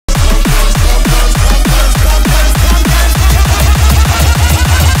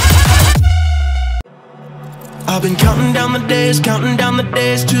I've been counting down the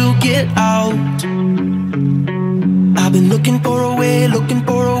days to get out. I've been looking for a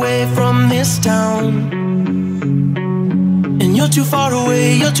way from this town. And you're too far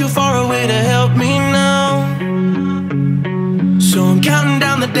away to help me now. So I'm counting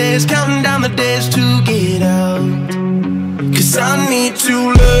down the days to get out. 'Cause I need to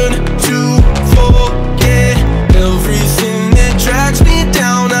learn to forget everything that drags me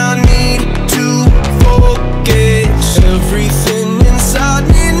down. I need to forget everything inside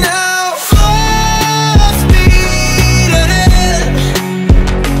me now. Full speed ahead,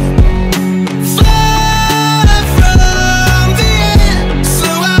 fly from the end. So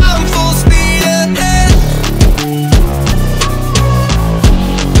I'm full speed ahead.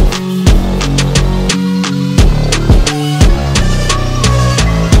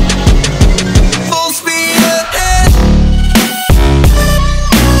 Full speed ahead.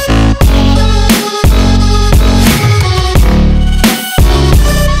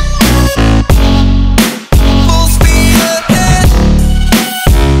 Full speed ahead.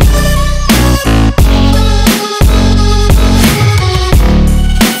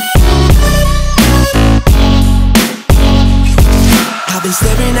 I've been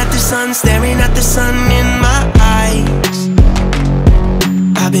staring at the sun in my eyes.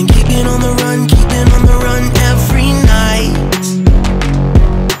 I've been keeping on the run every night.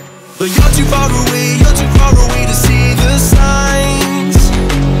 But you're too far away to see the signs.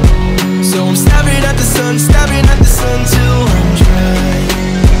 So I'm staring at the sun till I'm dry.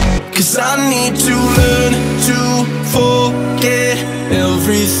 'Cause I need to learn to forget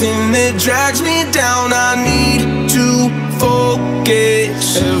everything that drags me down. I need to forget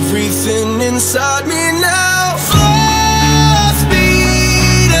everything inside me now. Full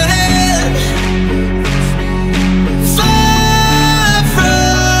speed ahead, fly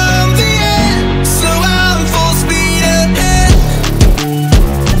from the end. So I'm full speed ahead.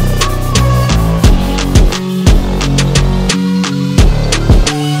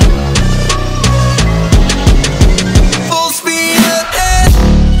 Full speed ahead.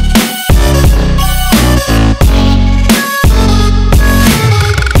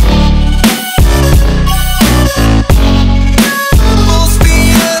 Full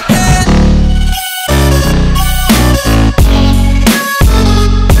speed ahead.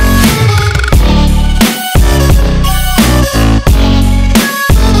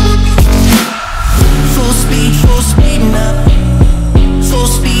 Full speed now. Full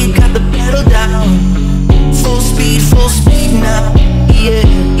speed, got the pedal down. Full speed now. Yeah,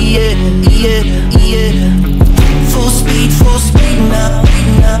 yeah, yeah, yeah. Full speed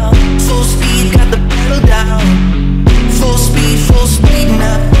now. Full speed, got the pedal down. Full speed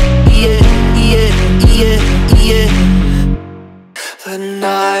now. Yeah, yeah, yeah, yeah. The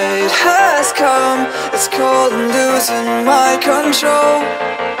night has come, it's cold and losing my control.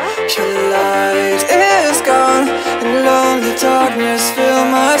 Your light is gone, and lonely darkness fill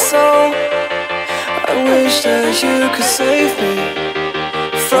my soul. I wish that you could save me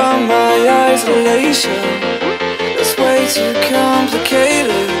from my isolation. It's way too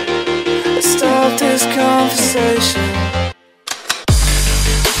complicated. Let's stop this conversation.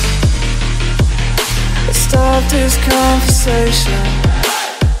 Let's stop this conversation.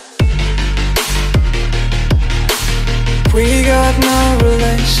 We got no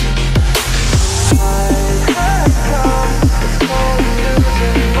relation.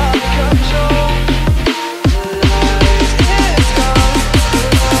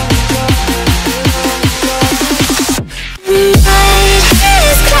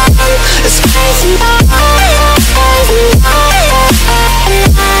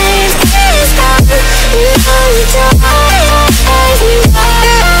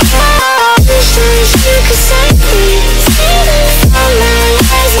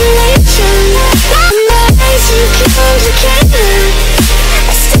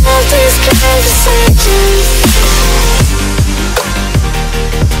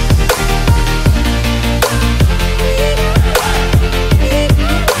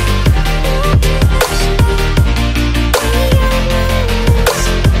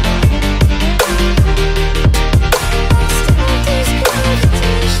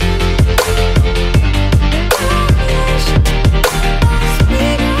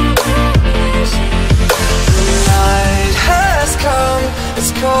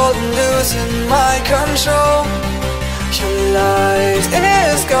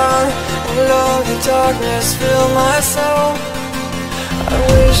 Darkness fill my soul. I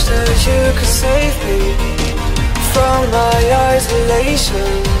wish that you could save me from my isolation.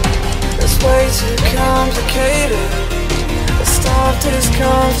 It's way too complicated. Let's stop this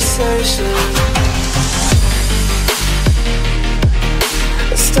conversation.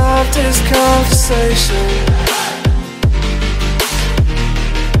 stop this conversation.